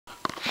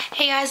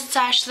Hey guys, it's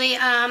Ashley.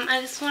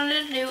 I just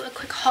wanted to do a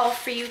quick haul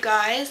for you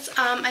guys.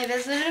 I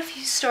visited a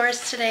few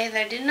stores today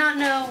that I did not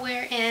know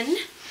were in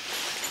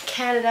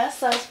Canada,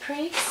 so I was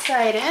pretty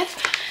excited.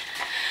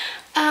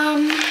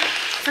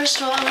 First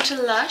of all, I went to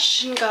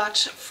Lush and got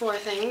 4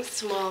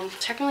 things. Well,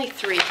 technically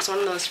 3 because one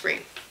of them was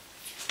free.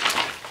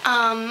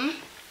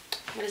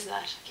 What is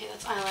that? Okay,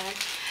 that's eyeliner.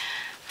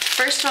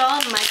 First of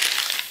all, my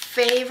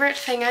favorite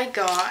thing I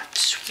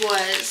got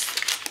was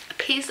a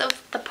piece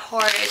of the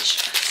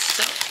porridge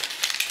soap.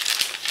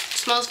 It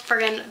smells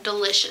friggin'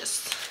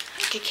 delicious.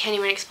 I can't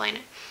even explain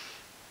it.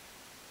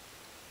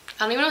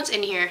 I don't even know what's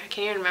in here. I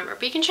can't even remember.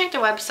 But you can check their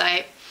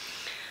website.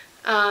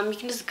 You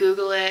can just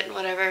Google it,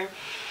 whatever.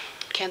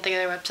 Can't think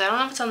of their website. I don't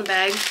know if it's on the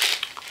bag.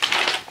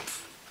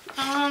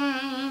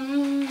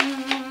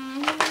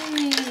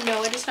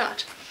 No, it is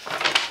not.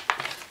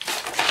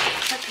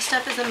 But the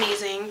stuff is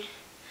amazing.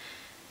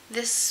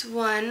 This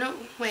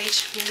one, wait,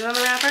 is it on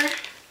the wrapper?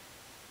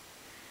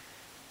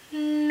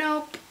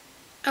 Nope.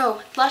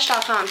 Oh,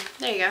 Lush.com.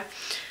 There you go.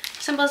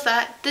 Simple as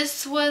that.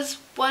 This was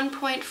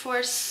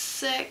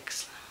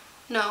 1.46,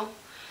 no,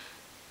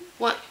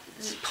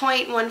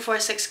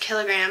 0.146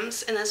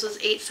 kilograms, and this was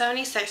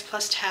 $8.76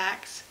 plus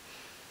tax.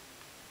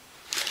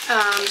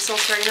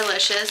 Smells very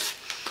delicious.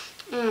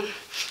 It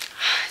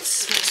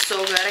smells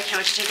so good. I can't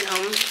wait to take it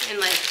home, and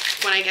like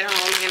when I get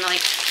home, I'm gonna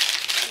like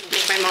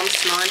make my mom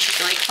smell and she's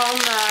gonna like fall in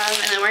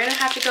love, and then we're gonna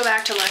have to go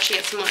back to Lush to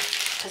get some more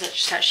because that's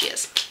just how she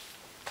is.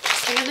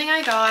 Second thing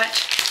I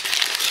got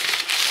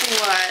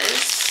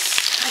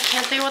was, I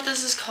can't think what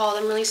this is called,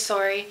 I'm really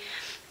sorry,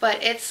 but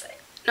it's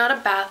not a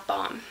bath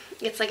bomb.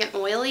 It's like an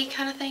oily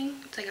kind of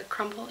thing. It's like a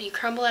crumble. You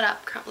crumble it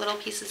up, little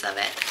pieces of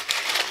it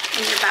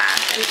in your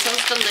bath, and it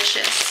smells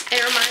delicious.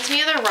 It reminds me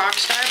of the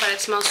Rockstar, but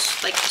it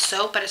smells like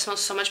soap, but it smells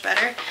so much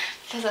better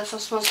because that stuff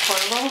smells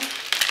horrible. A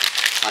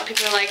lot of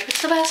people are like,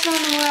 it's the best one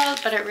in the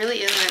world, but it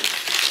really isn't.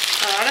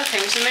 A lot of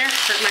things in there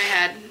hurt my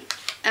head.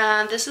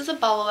 This is a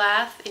bubble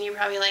bath, and you're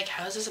probably like,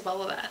 how is this a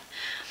bubble bath?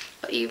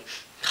 But you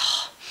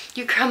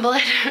crumble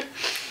it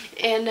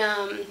in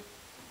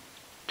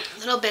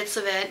little bits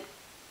of it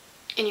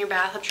in your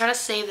bath. I'm trying to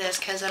save this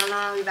because I don't know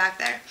how I'll be back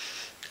there.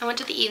 I went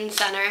to the Eden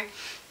Center,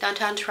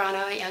 downtown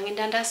Toronto, at Yonge and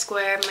Dundas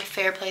Square, my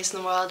favorite place in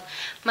the world.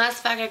 Matter of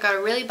fact, I got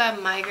a really bad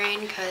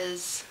migraine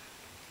because,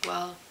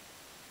 well,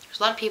 there's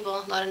a lot of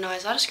people, a lot of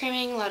noise, a lot of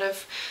screaming, a lot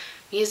of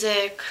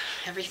music,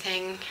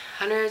 everything.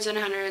 Hundreds and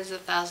hundreds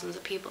of thousands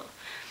of people.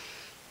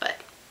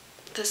 But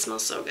this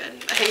smells so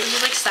good. I think this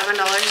was like $7 or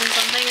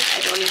something.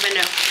 I don't even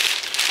know.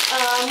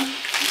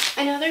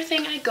 Another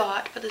thing I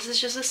got, but this is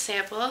just a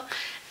sample.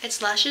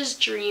 It's Lush's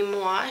Dream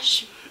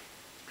Wash.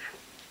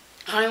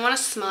 I don't even want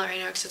to smell it right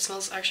now because it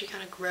smells actually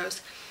kind of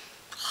gross.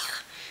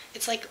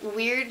 It's like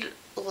weird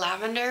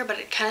lavender, but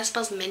it kind of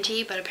smells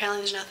minty, but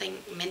apparently there's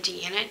nothing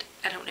minty in it.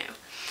 I don't know.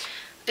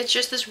 It's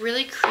just this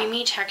really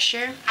creamy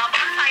texture.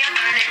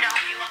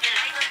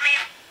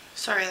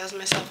 Sorry, that was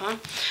my cell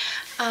phone.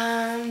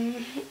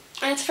 And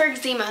it's for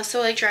eczema, so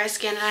like dry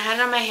skin. And I had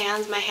it on my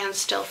hands. My hands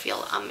still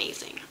feel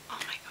amazing. Oh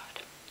my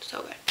god,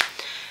 so good.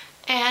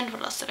 And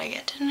what else did I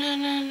get?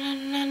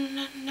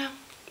 No.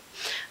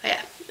 Oh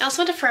yeah, I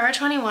also went to Forever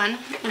 21,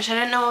 which I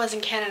didn't know was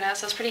in Canada,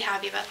 so I was pretty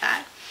happy about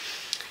that.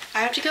 I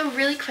have to go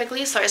really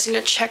quickly, so I'm just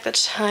gonna check the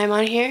time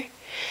on here.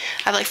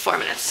 I have like 4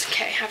 minutes.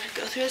 Okay, I have to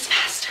go through this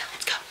fast.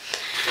 Let's go.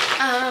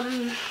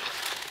 I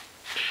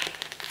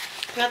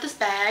got this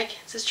bag.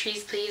 It says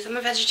trees please. I'm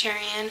a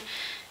vegetarian,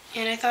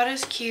 and I thought it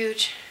was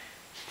cute.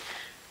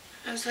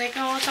 I was like,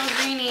 oh, it's all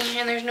greeny,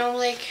 and there's no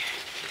like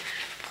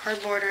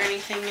cardboard or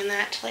anything in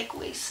that to like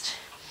waste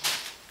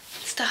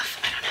stuff.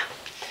 I don't know.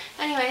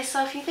 Anyway,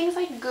 so a few things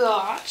I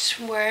got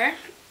were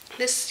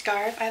this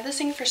scarf. I have this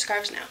thing for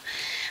scarves now.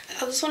 I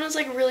thought this one was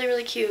like really,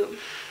 really cute.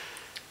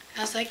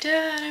 I was like,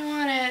 Dad, I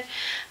want it.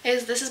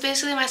 This is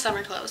basically my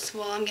summer clothes.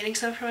 Well, I'm getting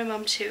some for my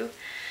mom too.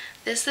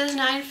 This is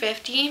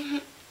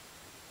 $9.50.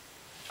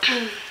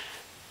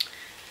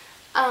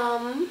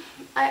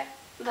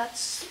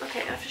 That's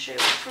okay. I have to show you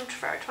from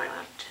Forever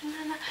 21.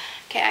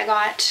 Okay, I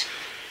got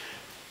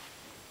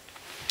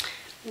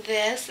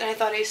this, and I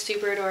thought it was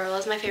super adorable. It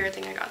was my favorite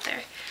thing I got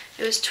there.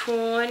 It was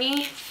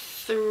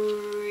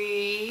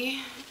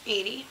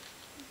 $23.80.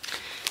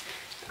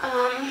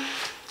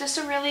 Just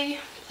a really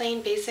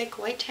plain basic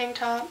white tank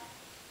top.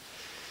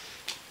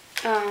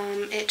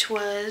 It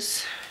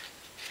was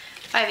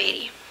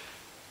 $5.80.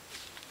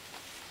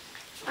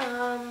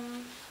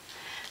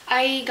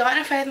 I got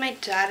in a fight with my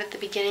dad at the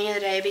beginning of the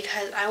day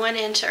because I went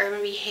into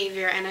Urban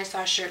Behavior and I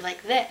saw a shirt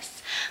like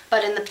this,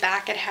 but in the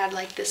back it had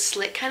like this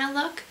slit kind of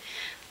look,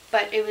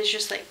 but it was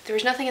just like there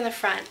was nothing in the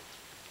front.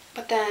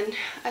 But then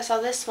I saw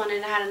this one and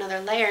it had another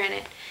layer in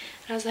it,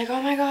 and I was like,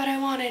 oh my god, I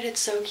want it. It's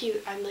so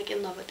cute. I'm like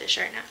in love with this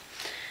shirt now.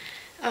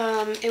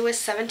 It was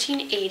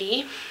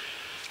 $17.80.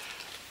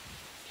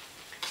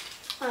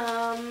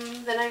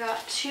 Then I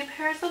got 2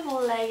 pairs of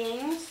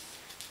leggings.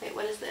 Wait,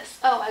 what is this?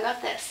 Oh, I got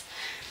this.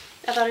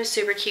 I thought it was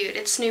super cute.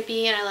 It's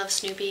Snoopy, and I love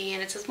Snoopy,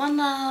 and it says One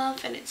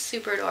Love, and it's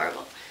super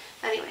adorable.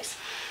 Anyways,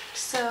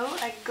 so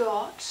I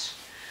got,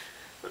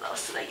 what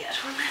else did I get?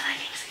 What are my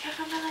leggings? I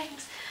got my leggings.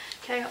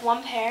 Okay, I got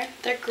one pair.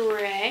 They're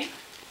gray.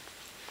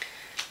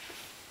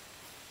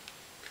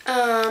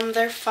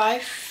 They're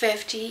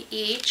 $5.50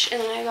 each,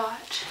 and then I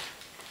got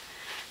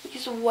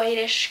these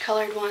whitish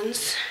colored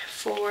ones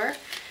for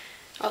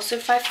also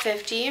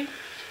 $5.50.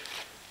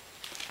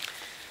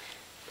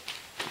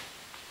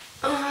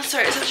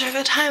 Sorry, so check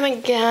the time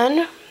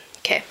again.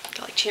 Okay,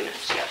 got like 2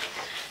 minutes to go.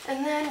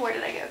 And then where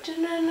did I go?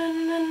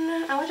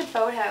 I went to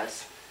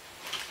Boathouse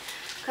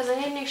because I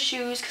need new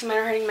shoes because mine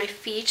are hurting my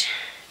feet.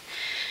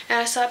 And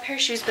I saw a pair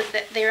of shoes, but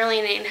they were only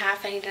an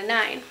 8.5. I need a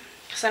 9.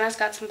 So then I just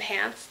got some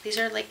pants. These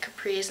are like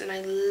capris, and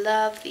I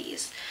love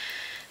these.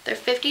 They're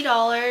 $50.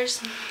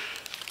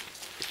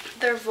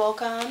 They're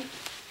Volcom,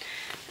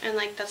 and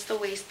like that's the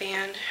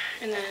waistband,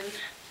 and then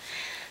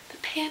the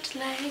pant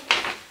leg.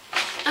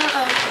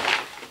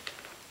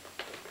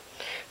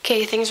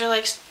 Okay, things are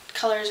like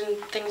colors and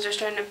things are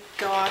starting to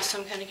go off, so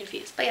I'm kind of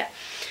confused. But yeah,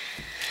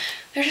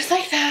 they're just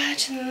like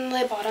that, and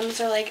the bottoms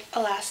are like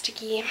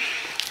elasticy,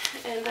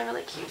 and they're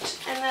really cute.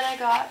 And then I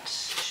got,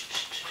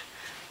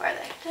 where are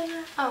they?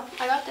 Oh,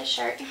 I got this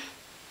shirt,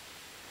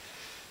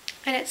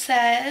 and it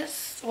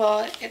says,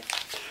 well,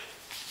 it's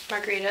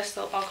margarita,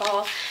 still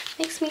alcohol,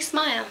 makes me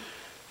smile.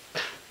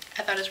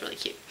 I thought it was really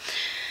cute.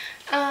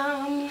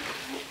 And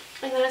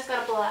then it's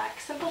got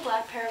a simple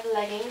black pair of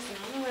leggings. And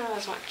I don't know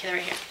this one. Okay, they're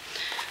right here.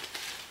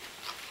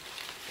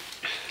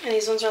 And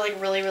these ones are like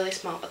really, really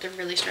small, but they're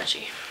really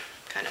stretchy.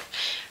 Kind of.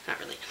 Not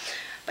really.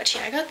 But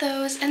yeah, I got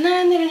those. And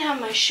then they didn't have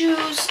my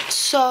shoes,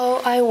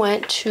 so I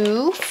went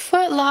to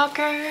Foot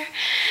Locker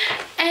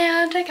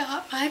and I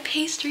got my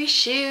pastry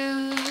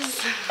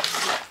shoes.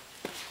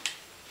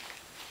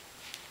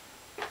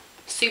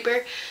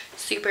 Super,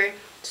 super,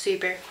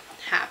 super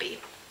happy.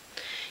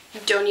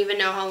 Don't even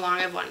know how long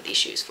I've wanted these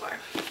shoes for.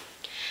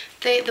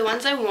 The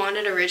ones I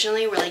wanted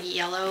originally were like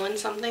yellow and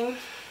something,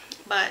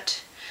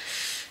 but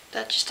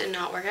that just did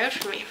not work out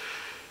for me.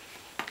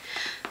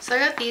 So I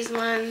got these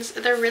ones.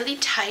 They're really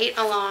tight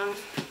along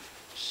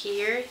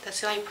here.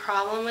 That's the only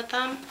problem with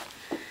them.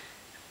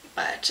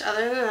 But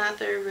other than that,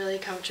 they're really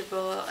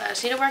comfortable. I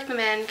just need to work them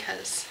in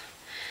because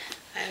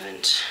I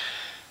haven't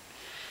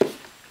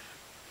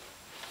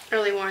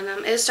really worn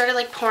them. It started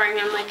like pouring.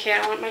 I'm like, okay, I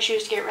don't want my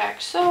shoes to get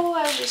wrecked, so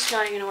I was just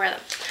not even gonna wear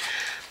them.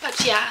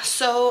 But yeah,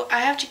 so I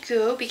have to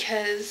go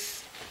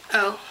because,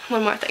 oh,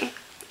 one more thing.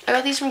 I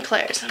got these from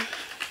Claire's.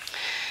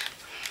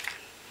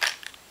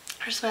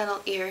 Here's my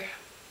little earrings.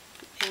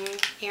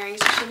 There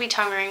should be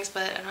tongue rings,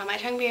 but I don't have my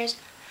tongue ears,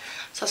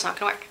 so it's not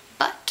gonna work.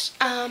 But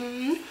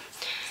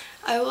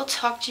I will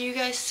talk to you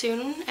guys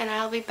soon, and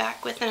I'll be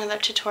back with another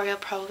tutorial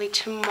probably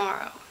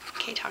tomorrow.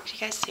 Okay, talk to you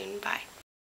guys soon. Bye.